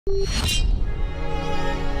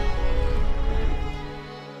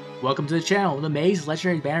Welcome to the channel. The Maze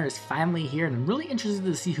Legendary banner is finally here, and I'm really interested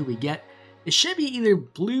to see who we get. It should be either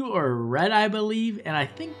blue or red, I believe, and I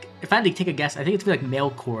think, if I had to take a guess, I think it's gonna be like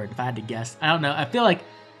male Corrin, if I had to guess. I don't know, I feel like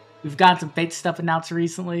we've gotten some Fate stuff announced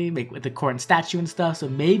recently, like with the Corrin statue and stuff, so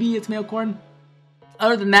maybe it's male Corrin.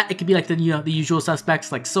 Other than that, it could be like the the usual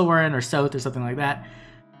suspects like Soren or Soth or something like that.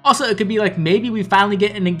 Also, it could be like maybe we finally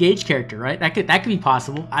get an engaged character, right? That could be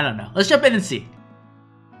possible. I don't know. Let's jump in and see.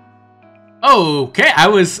 Okay, I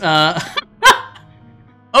was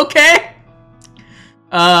okay.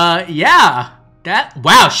 Yeah.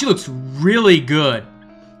 Wow, she looks really good.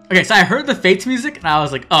 Okay, so I heard the Fates music and I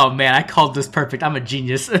was like, oh man, I called this perfect. I'm a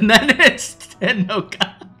genius. And then it's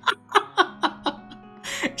Hinoka.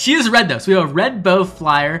 She is red though, so we have a red bow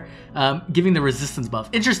flyer giving the resistance buff.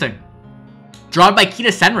 Interesting. Drawn by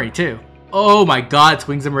Kita Senri too. Oh my god, it's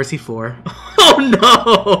Wings of Mercy 4.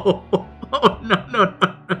 Oh no! Oh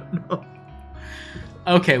no.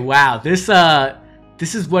 Okay, wow. This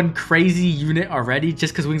is one crazy unit already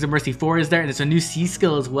just because Wings of Mercy 4 is there, and it's a new C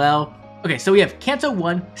skill as well. Okay, so we have Canto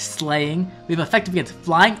 1, Slaying. We have effective against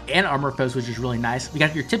flying and armor foes, which is really nice. We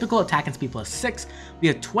got your typical attack and speed +6. We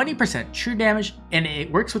have 20% true damage, and it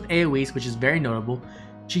works with AoEs, which is very notable.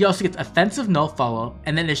 She also gets offensive null follow,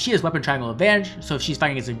 and then if she has weapon triangle advantage, so if she's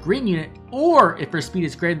fighting against a green unit, or if her speed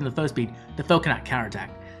is greater than the foe speed, the foe cannot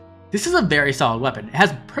counterattack. This is a very solid weapon. It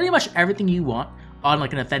has pretty much everything you want on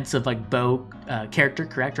like an offensive like bow character,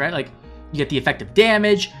 correct, right? Like you get the effective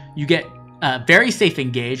damage, you get very safe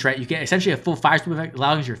engage, right? You get essentially a full fire speed effect,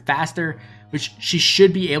 allowing you faster, which she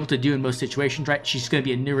should be able to do in most situations, right? She's going to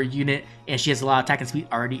be a newer unit, and she has a lot of attack and speed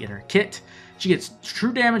already in her kit. She gets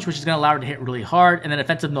true damage, which is going to allow her to hit really hard, and then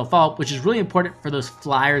offensive no follow-up, which is really important for those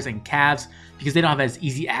flyers and calves because they don't have as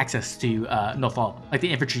easy access to no follow-up like the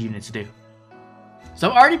infantry units do.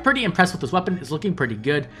 So I'm already pretty impressed with this weapon. It's looking pretty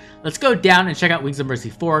good. Let's go down and check out Wings of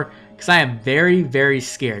Mercy 4 because I am very, very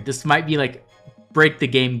scared. This might be like break the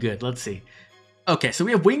game good. Let's see. Okay, so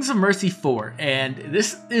we have Wings of Mercy 4, and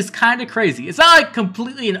this is kind of crazy. It's not like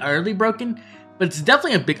completely and utterly broken, but it's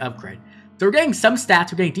definitely a big upgrade. So we're getting some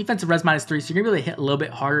stats. We're getting defensive res -3, so you're going to be able to hit a little bit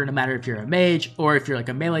harder no matter if you're a mage or if you're like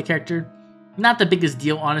a melee character. Not the biggest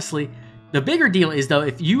deal, honestly. The bigger deal is, though,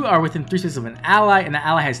 if you are within 3 spaces of an ally and the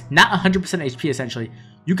ally has not 100% HP, essentially,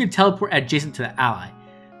 you can teleport adjacent to the ally.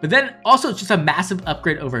 But then, also, it's just a massive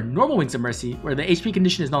upgrade over normal Wings of Mercy, where the HP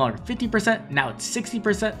condition is no longer 50%, now it's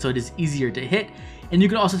 60%, so it is easier to hit. And you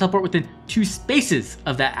can also teleport within 2 spaces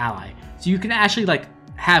of that ally. So you can actually, like,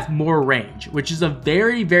 have more range, which is a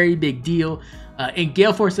very, very big deal. In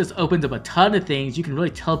Gale Force, this opens up a ton of things. You can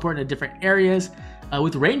really teleport into different areas.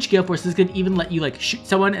 With range Gale Force, this could even let you like shoot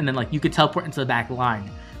someone and then like you could teleport into the back line.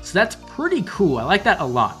 So that's pretty cool. I like that a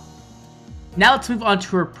lot. Now let's move on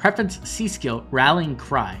to her preference C skill, Rallying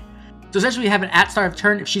Cry. So essentially we have an at start of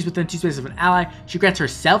turn. If she's within 2 spaces of an ally, she grants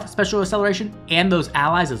herself special acceleration and those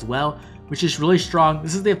allies as well, which is really strong.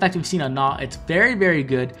 This is the effect we've seen on Gnaw. It's very, very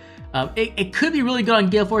good. It could be really good on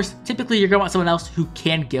Gale Force. Typically, you're going to want someone else who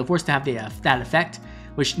can Gale Force to have that effect,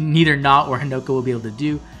 which neither Gnaw or Hinoka will be able to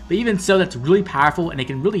do. But even so, that's really powerful, and it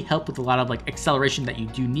can really help with a lot of like acceleration that you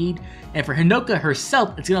do need. And for Hinoka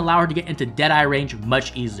herself, it's going to allow her to get into Deadeye range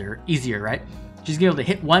much easier, right? She's going to be able to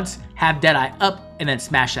hit once, have Deadeye up, and then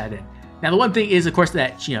smash that in. Now, the one thing is, of course,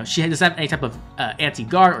 that she doesn't have any type of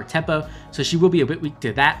anti-guard or tempo, so she will be a bit weak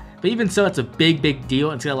to that. But even so, it's a big, big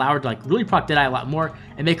deal. It's going to allow her to like really proc Deadeye a lot more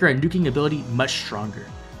and make her a nuking ability much stronger.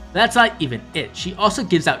 But that's not even it. She also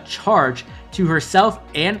gives out charge to herself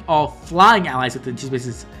and all flying allies within 2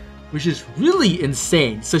 spaces, which is really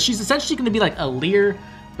insane. So she's essentially going to be like a Lear,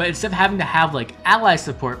 but instead of having to have like ally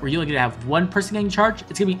support where you're only going to have one person getting charge,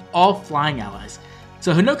 it's going to be all flying allies.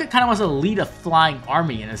 So Hinoka kind of wants to lead a flying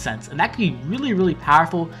army in a sense, and that could be really, really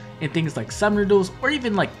powerful in things like Summoner Duels or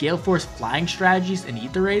even like Gale Force flying strategies and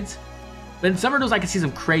Ether Raids. But in Summoner Duels, I can see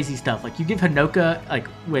some crazy stuff. Like you give Hinoka like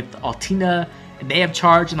with Altina, and they have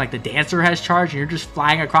charge, and like the Dancer has charge, and you're just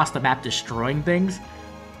flying across the map destroying things.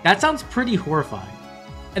 That sounds pretty horrifying.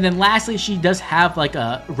 And then lastly, she does have like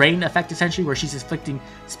a rain effect essentially where she's inflicting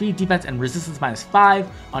speed, defense, and resistance -5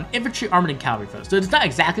 on infantry, armored, and cavalry foes. So it's not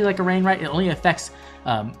exactly like a rain, right? It only affects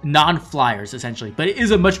non-flyers essentially, but it is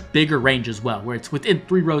a much bigger range as well, where it's within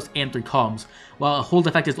 3 rows and 3 columns, while a hold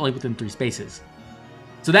effect is only within 3 spaces.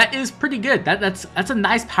 So that is pretty good. That's a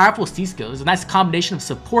nice, powerful C skill. It's a nice combination of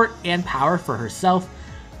support and power for herself.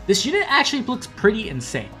 This unit actually looks pretty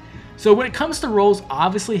insane. So when it comes to roles,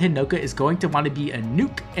 obviously Hinoka is going to want to be a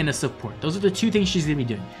nuke and a support. Those are the 2 things she's going to be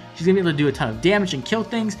doing. She's going to be able to do a ton of damage and kill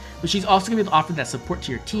things, but she's also going to be able to offer that support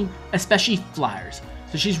to your team, especially flyers.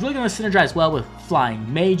 So she's really going to synergize well with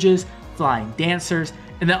flying mages, flying dancers,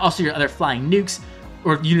 and then also your other flying nukes,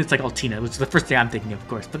 or units like Altina, which is the first thing I'm thinking of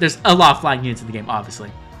course. But there's a lot of flying units in the game, obviously.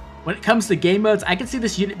 When it comes to game modes, I can see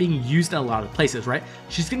this unit being used in a lot of places, right?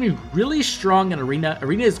 She's going to be really strong in Arena.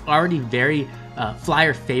 Arena is already very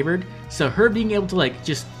flyer favored, so her being able to like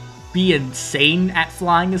just be insane at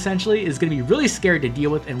flying essentially is going to be really scary to deal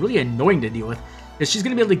with and really annoying to deal with, because she's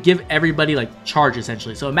going to be able to give everybody like charge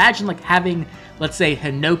essentially. So imagine like having, let's say,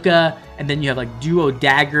 Hinoka, and then you have like Duo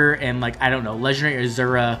Dagger and like, I don't know, Legendary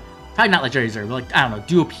Azura, probably not Legendary Azura, but like, I don't know,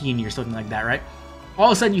 Duo Peony or something like that, right? All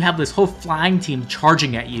of a sudden you have this whole flying team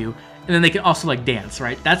charging at you, and then they can also like dance,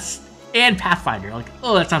 right? And Pathfinder, like,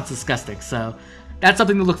 oh, that sounds disgusting. So that's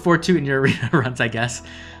something to look forward to in your arena runs, I guess.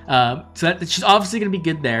 She's obviously going to be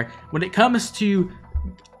good there. When it comes to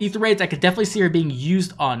Ether Raids, I could definitely see her being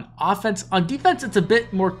used on offense. On defense, it's a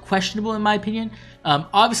bit more questionable in my opinion.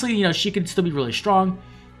 Obviously, you know, she could still be really strong,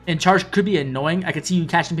 and charge could be annoying. I could see you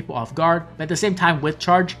catching people off guard, but at the same time with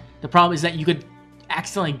charge, the problem is that you could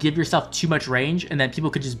accidentally give yourself too much range, and then people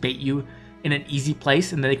could just bait you in an easy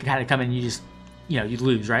place, and then they can kind of come in and you just, you know, you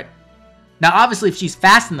lose, right? Now, obviously, if she's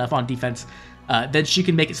fast enough on defense, then she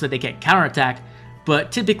can make it so that they can't counterattack, but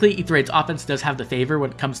typically Ether Raid's offense does have the favor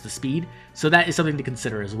when it comes to speed, so that is something to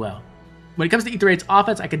consider as well. When it comes to Ether Raid's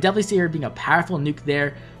offense, I could definitely see her being a powerful nuke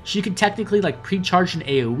there. She could technically like pre-charge an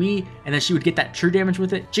AoE, and then she would get that true damage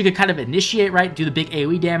with it. She could kind of initiate, right, do the big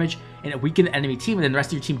AoE damage, and weaken the enemy team, and then the rest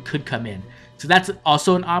of your team could come in. So that's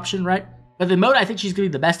also an option, right? But the mode I think she's going to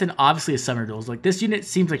be the best in, obviously, is Summoner Duels. Like, this unit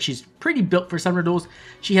seems like she's pretty built for Summoner Duels.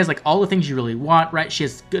 She has, like, all the things you really want, right? She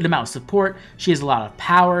has a good amount of support. She has a lot of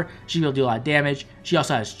power. She'll be able to do a lot of damage. She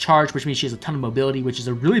also has charge, which means she has a ton of mobility, which is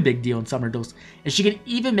a really big deal in Summoner Duels. And she can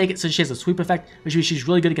even make it so she has a sweep effect, which means she's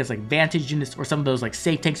really good against, like, Vantage units or some of those, like,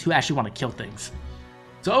 safe tanks who actually want to kill things.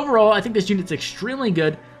 So overall, I think this unit's extremely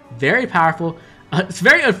good, very powerful. It's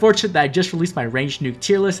very unfortunate that I just released my ranged nuke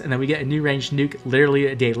tier list, and then we get a new ranged nuke literally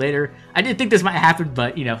a day later. I didn't think this might happen,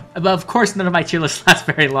 but, you know, of course none of my tier lists last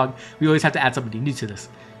very long. We always have to add somebody new to this.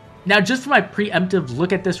 Now, just for my preemptive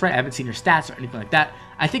look at this, right, I haven't seen her stats or anything like that.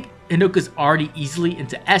 I think Hinoka's already easily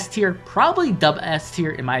into S tier, probably double S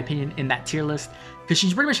tier in my opinion in that tier list, because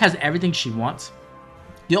she pretty much has everything she wants.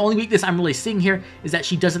 The only weakness I'm really seeing here is that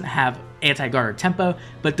she doesn't have anti-guard or tempo,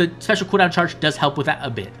 but the special cooldown charge does help with that a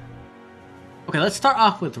bit. Okay, let's start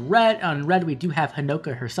off with Red. On Red, we do have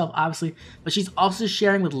Hinoka herself, obviously, but she's also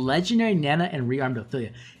sharing with Legendary Nana and Rearmed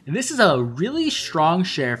Ophelia. And this is a really strong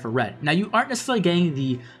share for Red. Now, you aren't necessarily getting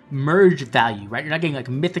the merge value, right? You're not getting like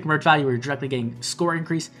mythic merge value where you're directly getting score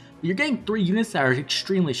increase, but you're getting 3 units that are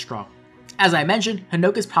extremely strong. As I mentioned,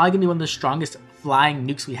 Hinoka is probably going to be one of the strongest flying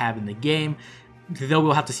nukes we have in the game, though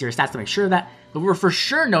we'll have to see her stats to make sure of that. But we're for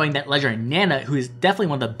sure knowing that Legendary Nana, who is definitely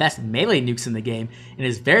one of the best melee nukes in the game, and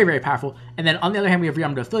is very, very powerful. And then on the other hand, we have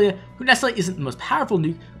Rearmed Ophelia, who necessarily isn't the most powerful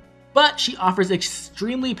nuke, but she offers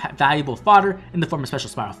extremely valuable fodder in the form of Special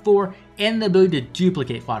Spiral 4, and the ability to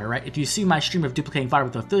duplicate fodder, right? If you see my stream of duplicating fodder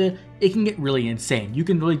with Ophelia, it can get really insane. You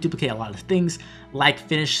can really duplicate a lot of things, like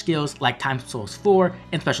finish skills, like Time Souls 4,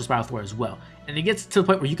 and Special Spiral 4 as well. And it gets to the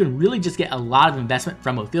point where you can really just get a lot of investment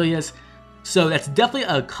from Ophelia's, so that's definitely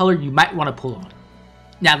a color you might want to pull on.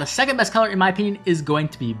 Now, the second best color, in my opinion, is going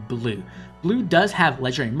to be blue. Blue does have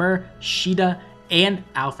Legendary Myrrh, Sheeta, and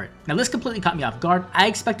Alfred. Now, this completely caught me off guard. I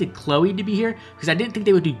expected Chloe to be here because I didn't think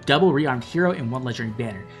they would do double Rearmed Hero in one Legendary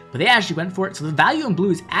banner, but they actually went for it. So the value in blue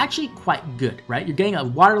is actually quite good, right? You're getting a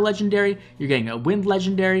Water Legendary, you're getting a Wind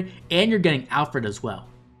Legendary, and you're getting Alfred as well.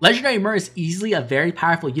 Legendary Myrrh is easily a very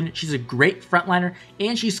powerful unit. She's a great frontliner,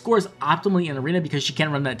 and she scores optimally in Arena because she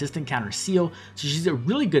can run that distant counter seal, so she's a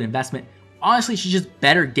really good investment. Honestly, she's just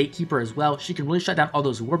better Gatekeeper as well. She can really shut down all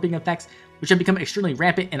those warping effects, which have become extremely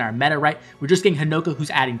rampant in our meta, right? We're just getting Hinoka, who's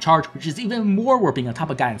adding charge, which is even more warping on top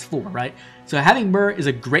of Guidance 4, right? So having Myrrh is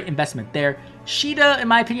a great investment there. Sheeta, in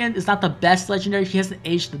my opinion, is not the best legendary. She hasn't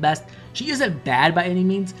aged the best. She isn't bad by any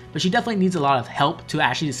means, but she definitely needs a lot of help to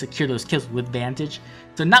actually secure those kills with Vantage.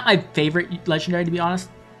 So not my favorite legendary, to be honest.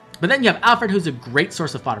 But then you have Alfred, who's a great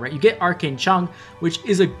source of fodder, right? You get Arcane Chung, which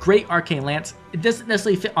is a great Arcane Lance. It doesn't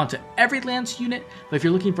necessarily fit onto every Lance unit, but if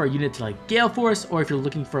you're looking for a unit to like Gale Force, or if you're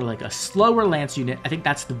looking for like a slower Lance unit, I think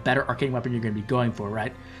that's the better Arcane weapon you're going to be going for,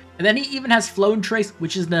 right? And then he even has Flow and Trace,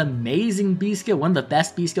 which is an amazing B skill, one of the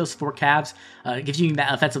best B skills for Cavs. It gives you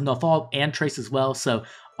that offensive no fall and Trace as well, so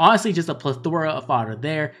honestly, just a plethora of fodder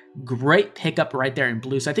there. Great pickup right there in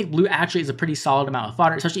blue. So I think blue actually is a pretty solid amount of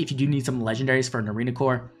fodder, especially if you do need some legendaries for an arena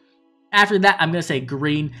core. After that, I'm going to say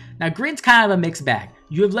green. Now, green's kind of a mixed bag.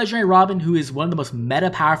 You have Legendary Robin, who is one of the most meta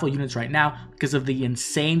powerful units right now because of the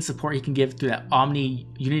insane support he can give through that Omni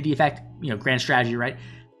Unity effect, grand strategy, right?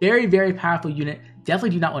 Very, very powerful unit.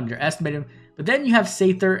 Definitely do not underestimate him. But then you have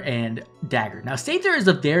Sather and Dagger. Now, Sather is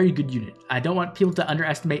a very good unit. I don't want people to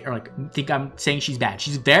underestimate or think I'm saying she's bad.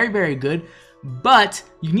 She's very, very good, but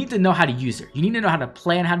you need to know how to use her. You need to know how to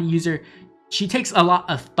plan how to use her. She takes a lot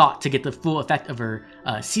of thought to get the full effect of her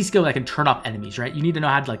C skill that can turn off enemies, right? You need to know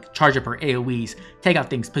how to charge up her AoEs, take out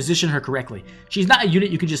things, position her correctly. She's not a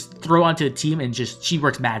unit you can just throw onto a team and she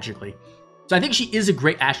works magically. So I think she is a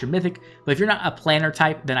great Astro Mythic, but if you're not a planner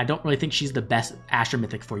type, then I don't really think she's the best Astro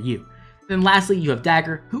Mythic for you. Then lastly, you have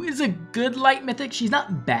Dagger, who is a good light mythic. She's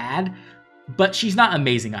not bad, but she's not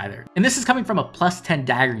amazing either. And this is coming from a +10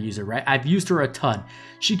 Dagger user, right? I've used her a ton.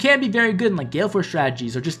 She can be very good in Gale Force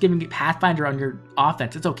strategies or just giving Pathfinder on your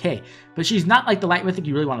offense. It's okay, but she's not like the light mythic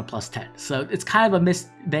you really want a +10. So it's kind of a miss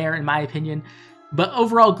there in my opinion. But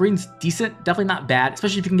overall, green's decent, definitely not bad,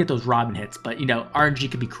 especially if you can get those Robin hits, but RNG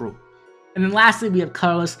could be cruel. And then lastly, we have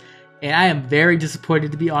Colorless. And I am very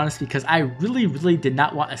disappointed, to be honest, because I really did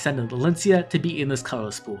not want Ascendant Valencia to be in this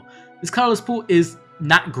Colorless pool. This Colorless pool is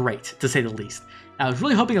not great, to say the least. I was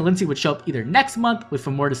really hoping Valencia would show up either next month with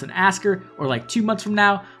Femordis and Asker, or 2 months from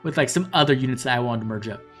now with some other units that I wanted to merge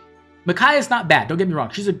up. Micaiah is not bad, don't get me wrong.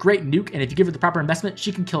 She's a great nuke, and if you give her the proper investment,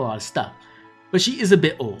 she can kill a lot of stuff. But she is a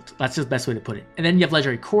bit old. That's just the best way to put it. And then you have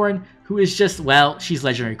Legendary Corrin, who is just, well, she's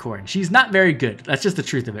Legendary Corrin. She's not very good. That's just the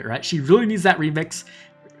truth of it, right? She really needs that remix.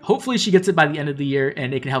 Hopefully she gets it by the end of the year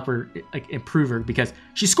and it can help her improve her because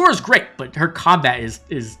she scores great, but her combat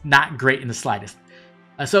is not great in the slightest.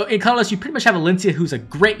 So in Colorless, you pretty much have Valencia, who's a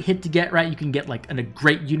great hit to get, right? You can get a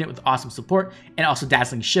great unit with awesome support and also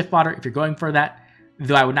Dazzling Shift fodder if you're going for that.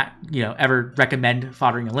 Though I would not, ever recommend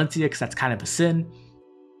foddering Valencia because that's kind of a sin.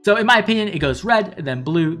 So in my opinion, it goes red, then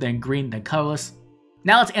blue, then green, then Colorless.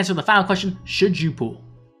 Now let's answer the final question, should you pool?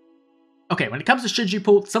 Okay, when it comes to should you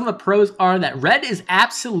pull, some of the pros are that red is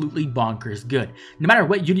absolutely bonkers good. No matter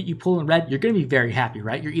what unit you pull in red, you're going to be very happy,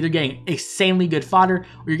 right? You're either getting insanely good fodder,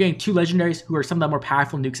 or you're getting 2 legendaries who are some of the more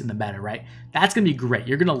powerful nukes in the meta, right? That's going to be great.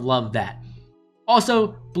 You're going to love that.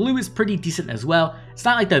 Also, blue is pretty decent as well. It's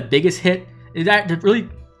not the biggest hit.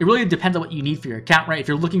 It really depends on what you need for your account, right? If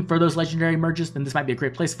you're looking for those legendary merges, then this might be a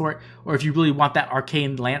great place for it. Or if you really want that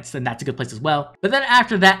arcane lance, then that's a good place as well. But then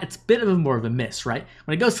after that, it's a bit of more of a miss, right?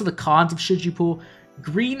 When it goes to the cons of should you pool,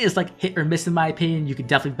 green is hit or miss in my opinion. You could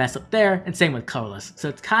definitely mess up there, and same with Colorless. So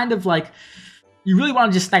it's kind of you really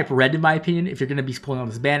want to just snipe red in my opinion if you're going to be pulling on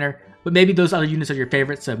this banner. But maybe those other units are your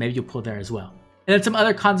favorites, so maybe you'll pull there as well. And then some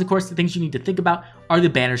other cons, of course, the things you need to think about are the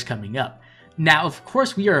banners coming up. Now, of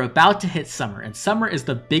course, we are about to hit summer, and summer is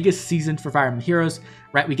the biggest season for Fire Emblem heroes,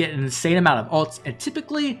 right? We get an insane amount of alts, and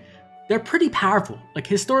typically, they're pretty powerful.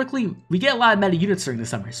 Historically, we get a lot of meta units during the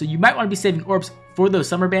summer, so you might want to be saving orbs for those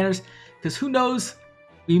summer banners, because who knows,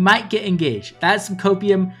 we might get Engage. That's some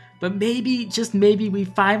copium, but maybe, just maybe, we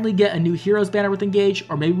finally get a new heroes banner with Engage,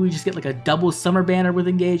 or maybe we just get a double summer banner with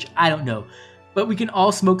Engage. I don't know. But we can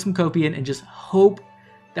all smoke some copium and just hope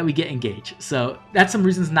that we get Engage. So that's some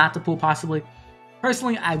reasons not to pull possibly.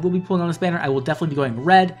 Personally, I will be pulling on this banner. I will definitely be going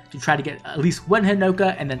red to try to get at least 1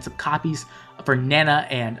 Hinoka and then some copies for Nana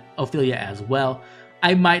and Ophelia as well.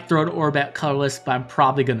 I might throw an orb at Colorless, but I'm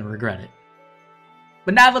probably going to regret it.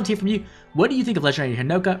 But now I'd love to hear from you. What do you think of Legendary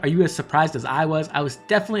Hinoka? Are you as surprised as I was? I was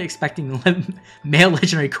definitely expecting male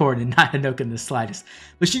Legendary Corrin and not Hinoka in the slightest.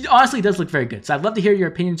 But she honestly does look very good. So I'd love to hear your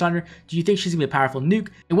opinions on her. Do you think she's going to be a powerful nuke?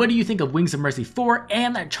 And what do you think of Wings of Mercy 4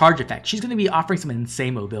 and that charge effect? She's going to be offering some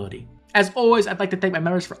insane mobility. As always, I'd like to thank my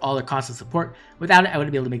members for all their constant support. Without it, I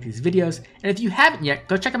wouldn't be able to make these videos. And if you haven't yet,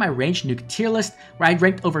 go check out my ranged nuke tier list, where I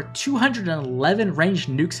ranked over 211 ranged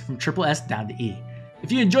nukes from Triple S down to E.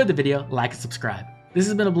 If you enjoyed the video, like and subscribe. This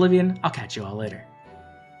has been Oblivion. I'll catch you all later.